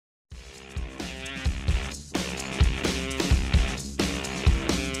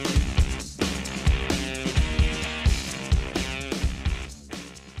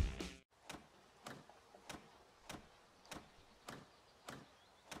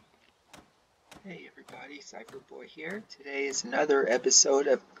Hey everybody, SEIFERBOY here. Today is another episode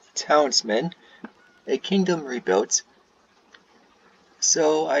of Townsmen, a kingdom rebuilt.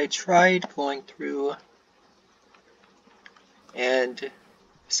 So I tried going through and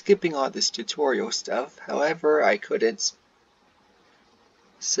skipping all this tutorial stuff, however I couldn't.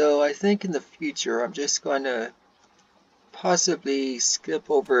 So I think in the future I'm just going to possibly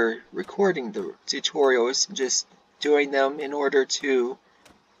skip over recording the tutorials and just doing them in order to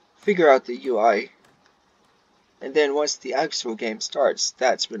figure out the UI. And then once the actual game starts,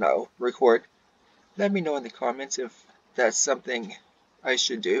 that's when I'll record. Let me know in the comments if that's something I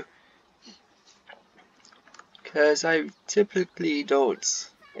should do, because I typically don't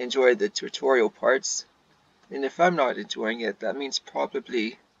enjoy the tutorial parts, and if I'm not enjoying it, that means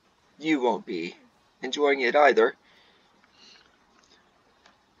probably you won't be enjoying it either.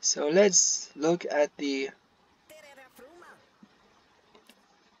 So let's look at the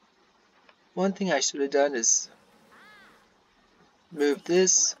one thing I should have done is move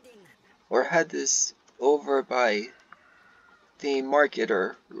this or had this over by the market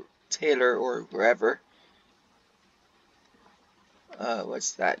or tailor or wherever.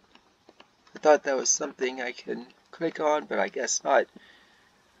 What's that? I thought that was something I can click on, but I guess not.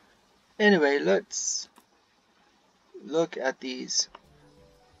 Anyway, let's look at these.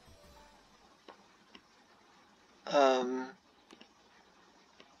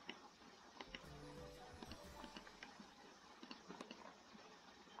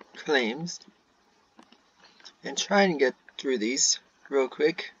 Claims and try and get through these real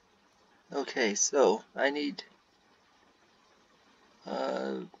quick. Okay, so I need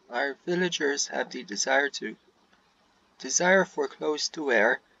our villagers have the desire for clothes to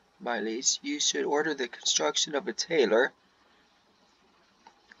wear. My liege, you should order the construction of a tailor.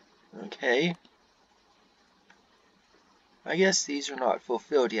 Okay, I guess these are not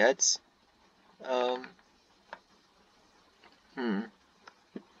fulfilled yet.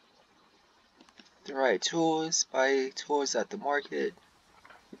 The right tools, buy tools at the market.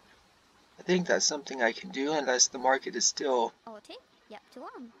 I think that's something I can do unless the market is still.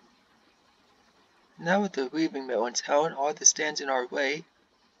 Now with the weaving mill in town, all that stands in our way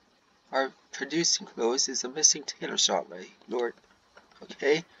are producing clothes is a missing tailor shop, my lord.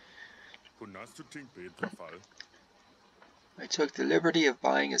 Okay. I took the liberty of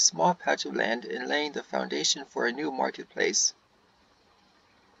buying a small patch of land and laying the foundation for a new marketplace.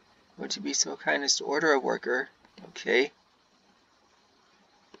 Would you be so kind as to order a worker? Okay.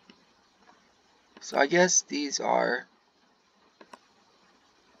 So I guess these are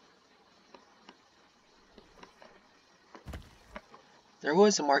there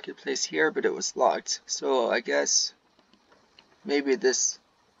was a marketplace here, but it was locked. So I guess maybe this.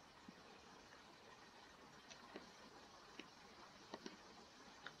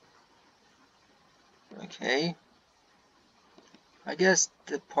 Okay. I guess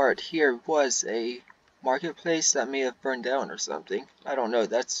the part here was a marketplace that may have burned down or something. I don't know.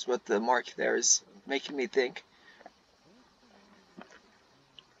 That's what the mark there is making me think.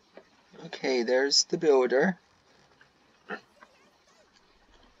 Okay, there's the builder.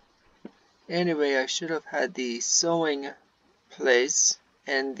 Anyway, I should have had the sewing place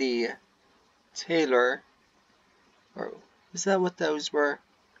and the tailor. Or is that what those were?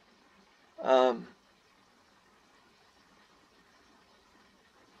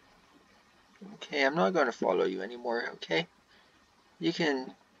 Okay, I'm not going to follow you anymore, okay? You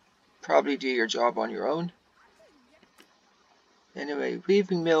can probably do your job on your own. Anyway,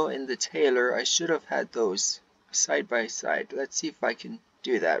 weaving mill and the tailor, I should have had those side by side. Let's see if I can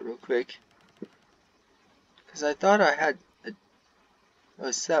do that real quick. Because I thought I had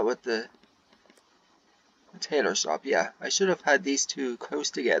a set with the tailor shop. Yeah, I should have had these two close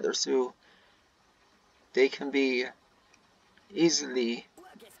together so they can be easily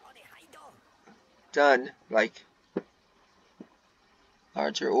done, like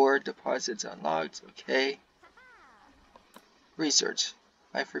larger ore deposits unlocked. Okay. Research.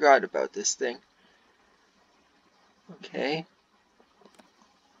 I forgot about this thing. Okay.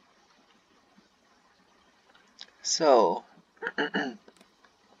 So I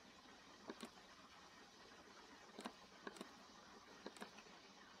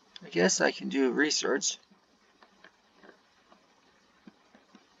guess I can do research.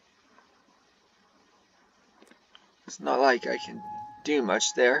 It's not like I can do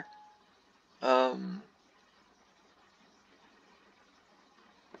much there. Okay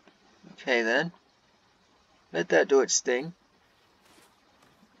then. Let that do its thing.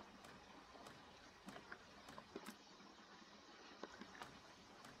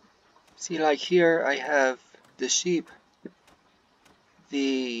 See, like here I have the sheep,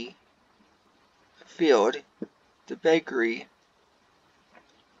 the field, the bakery,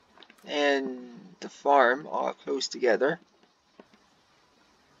 and the farm all close together.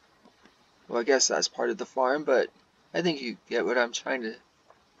 Well, I guess that's part of the farm, but I think you get what I'm trying to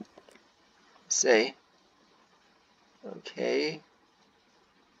say. Okay.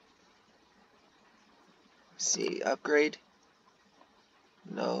 Let's see, upgrade?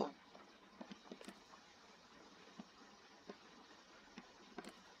 No.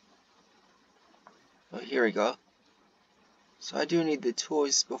 Oh, here we go. So I do need the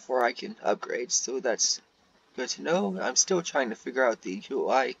tools before I can upgrade, so that's good to know. I'm still trying to figure out the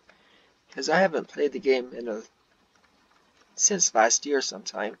UI, because I haven't played the game since last year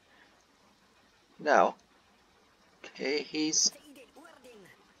sometime. Now, okay,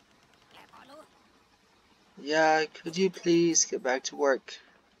 yeah, could you please get back to work?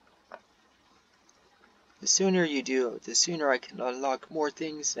 The sooner you do, the sooner I can unlock more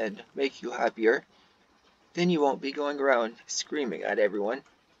things and make you happier. Then you won't be going around screaming at everyone.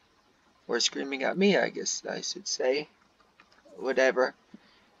 Or screaming at me, I guess I should say. Whatever.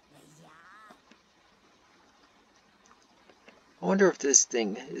 I wonder if this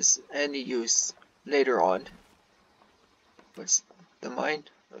thing is any use later on. What's the mine?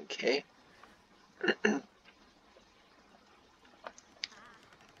 Okay.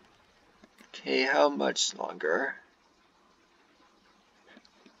 Okay, how much longer?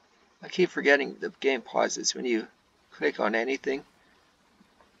 I keep forgetting the game pauses when you click on anything.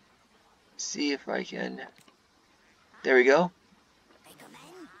 See if I can. There we go.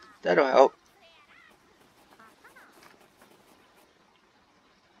 That'll help.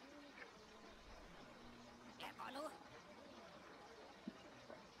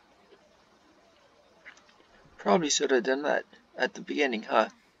 Probably should have done that at the beginning, huh?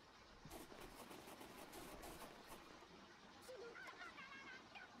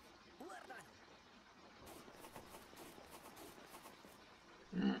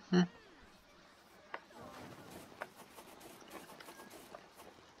 Mm-hmm.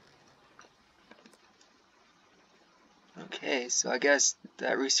 Okay, so I guess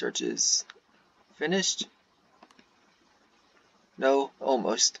that research is finished? No,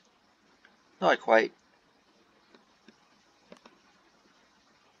 almost. Not quite.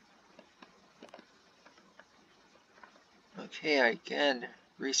 Okay, I can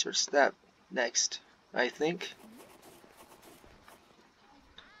research that next, I think.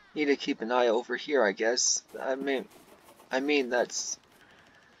 Need to keep an eye over here, I guess. I mean that's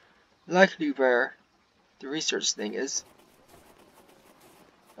likely where the research thing is.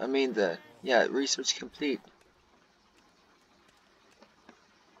 I mean yeah, research complete.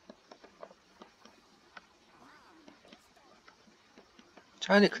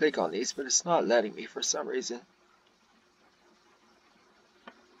 Trying to click on these, but it's not letting me for some reason.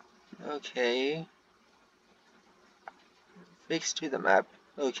 Okay. Fix to the map.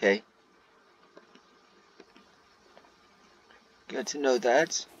 Okay. Good to know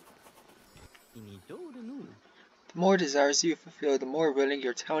that. The more desires you fulfill, the more willing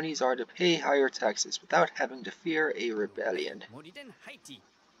your townies are to pay higher taxes without having to fear a rebellion.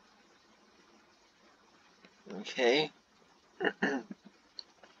 Okay.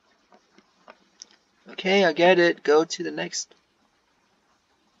 Okay, I get it. Go to the next.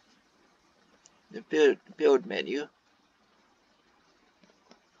 The build menu.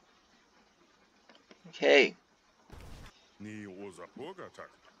 Okay.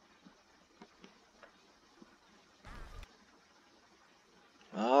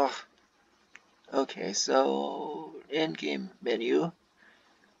 Oh. Okay, so in-game menu.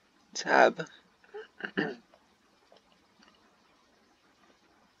 Tab.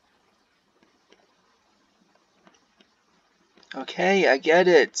 Okay, I get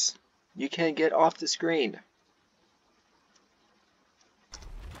it. You can get off the screen.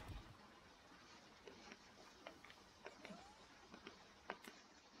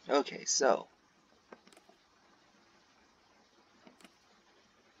 Okay, so.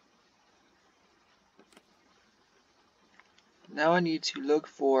 Now I need to look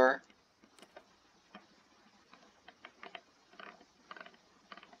for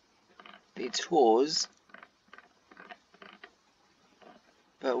the tools.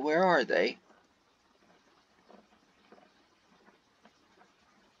 But where are they?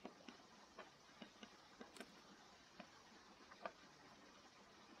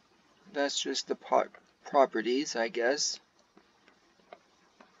 That's just the properties, I guess.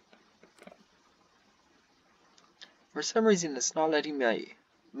 For some reason, it's not letting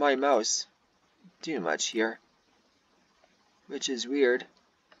my mouse do much here, which is weird.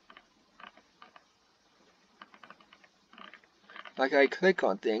 Like I click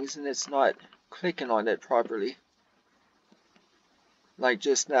on things and it's not clicking on it properly. Like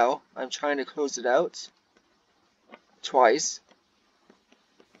just now, I'm trying to close it out twice.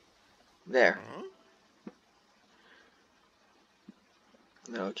 There.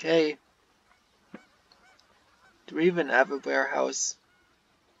 Okay. Do we even have a warehouse?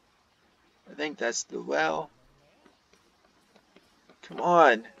 I think that's the well. Come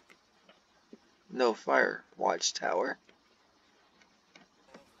on. No fire watchtower.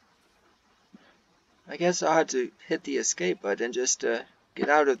 I guess I'll have to hit the escape button just to get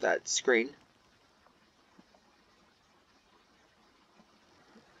out of that screen.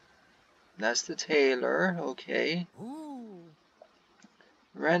 That's the tailor, okay.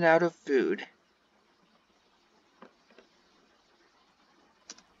 Ran out of food.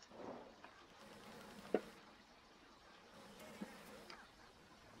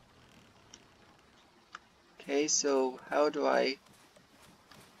 Okay, so how do I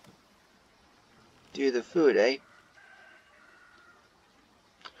do the food, eh?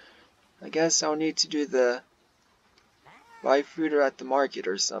 I guess I'll need to do the buy food at the market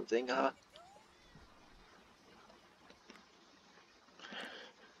or something, huh?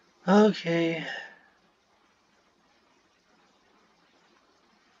 Okay.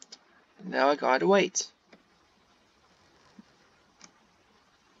 Now I gotta wait.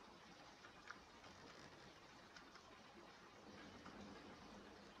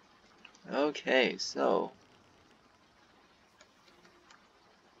 Okay, so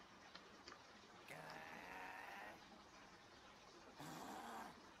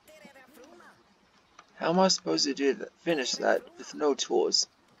how am I supposed to do that? Finish that with no tools?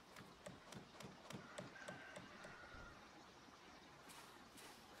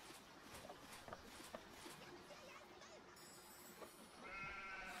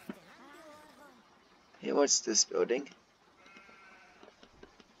 Hey, what's this building?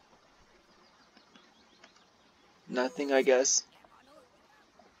 Nothing, I guess.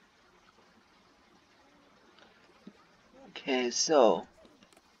 Okay, so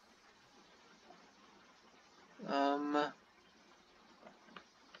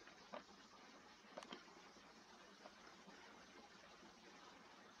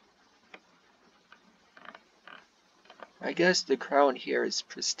I guess the crown here is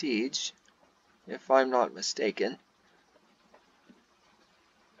prestige, if I'm not mistaken.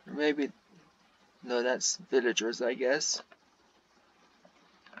 Or maybe, no, that's villagers, I guess.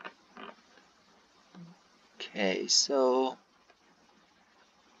 Okay, so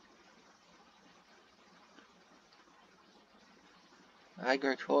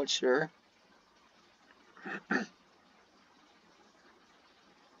agriculture.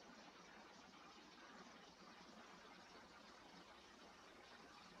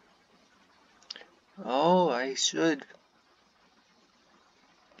 Oh, I should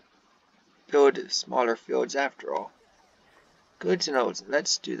build smaller fields after all. Good to know.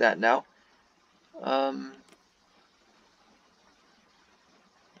 Let's do that now.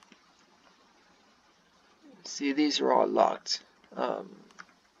 See, these are all locked.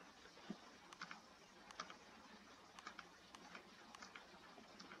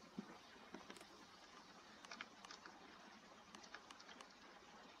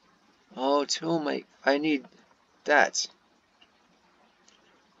 Oh, toolmate, I need that,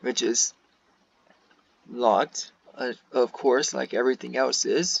 which is locked, of course, like everything else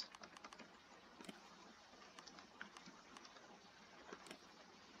is.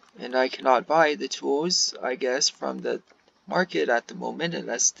 And I cannot buy the tools, I guess, from the market at the moment,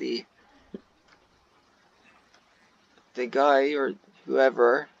 unless the guy or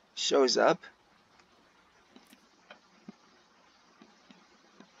whoever shows up.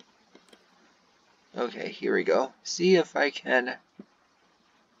 Okay, here we go. See if I can.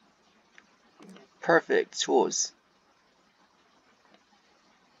 Perfect tools.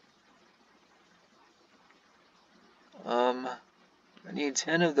 I need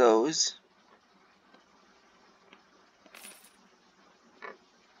 10 of those.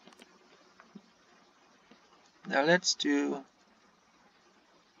 Now let's do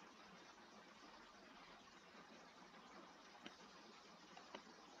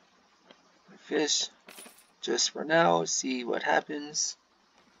fish just for now, see what happens.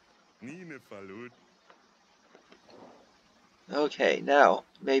 Okay, now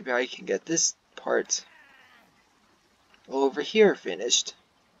maybe I can get this part over here finished.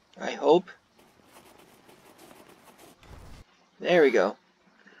 I hope. There we go.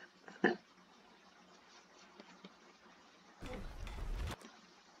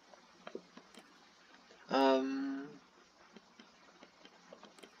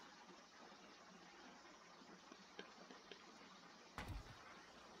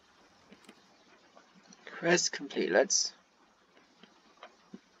 Quest complete. Let's...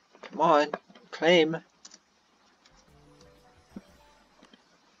 Come on. Claim.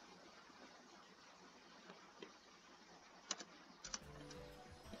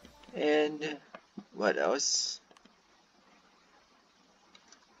 And what else?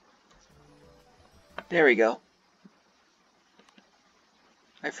 There we go.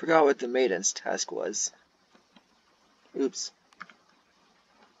 I forgot what the maiden's task was. Oops.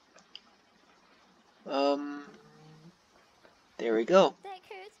 There we go.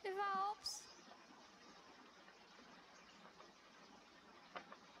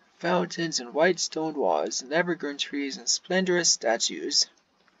 Fountains and white stone walls, and evergreen trees and splendorous statues.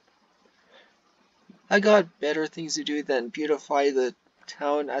 I got better things to do than beautify the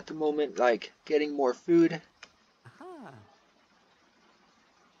town at the moment, like getting more food. Aha.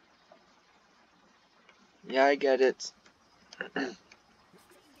 Yeah, I get it.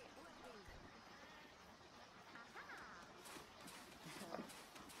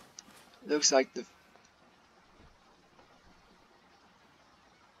 Looks like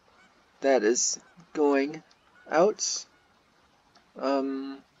that is going out.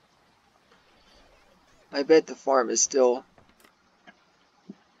 I bet the farm is still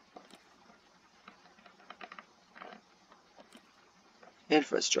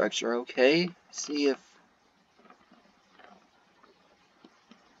infrastructure. Okay, see if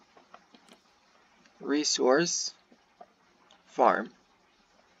resource farm.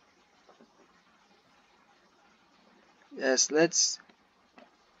 Yes, let's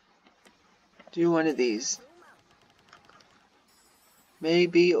do one of these.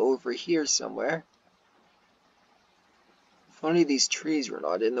 Maybe over here somewhere. If only these trees were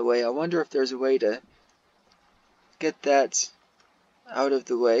not in the way. I wonder if there's a way to get that out of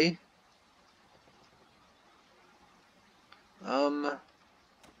the way.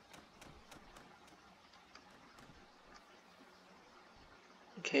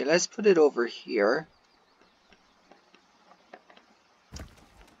 Okay, let's put it over here.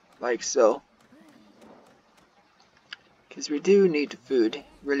 Like so. Because we do need food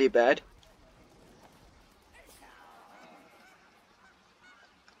really bad.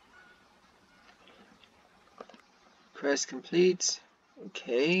 Quest complete.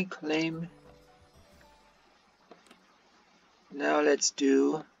 Okay, claim. Now let's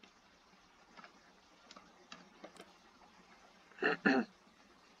do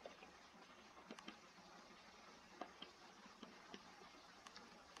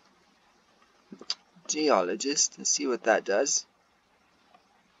geologist and see what that does.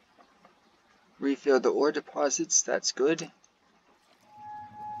 Refill the ore deposits, that's good.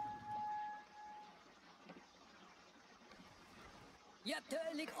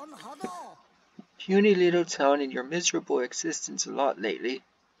 Puny little town in your miserable existence a lot lately.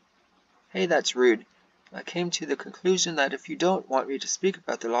 Hey, that's rude. I came to the conclusion that if you don't want me to speak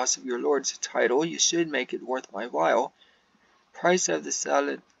about the loss of your lord's title, you should make it worth my while. Price of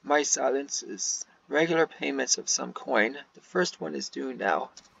my silence is regular payments of some coin. The first one is due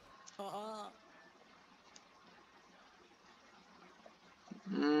now.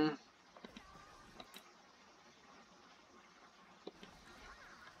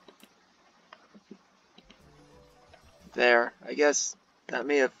 There, I guess that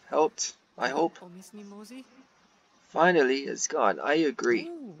may have helped, I hope. Finally, it's gone, I agree.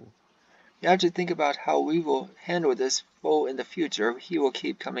 You have to think about how we will handle this foe in the future. He will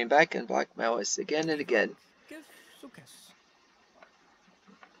keep coming back and blackmail us again and again.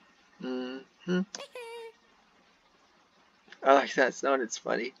 I like that sound, it's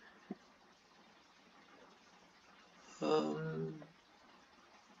funny.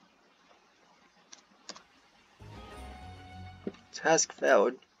 Task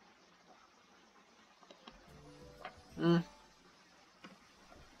failed.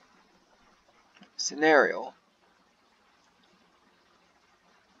 Scenario.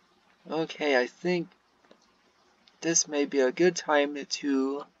 Okay, I think this may be a good time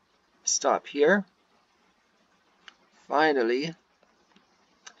to stop here. Finally.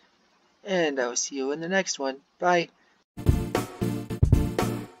 And I'll see you in the next one. Bye.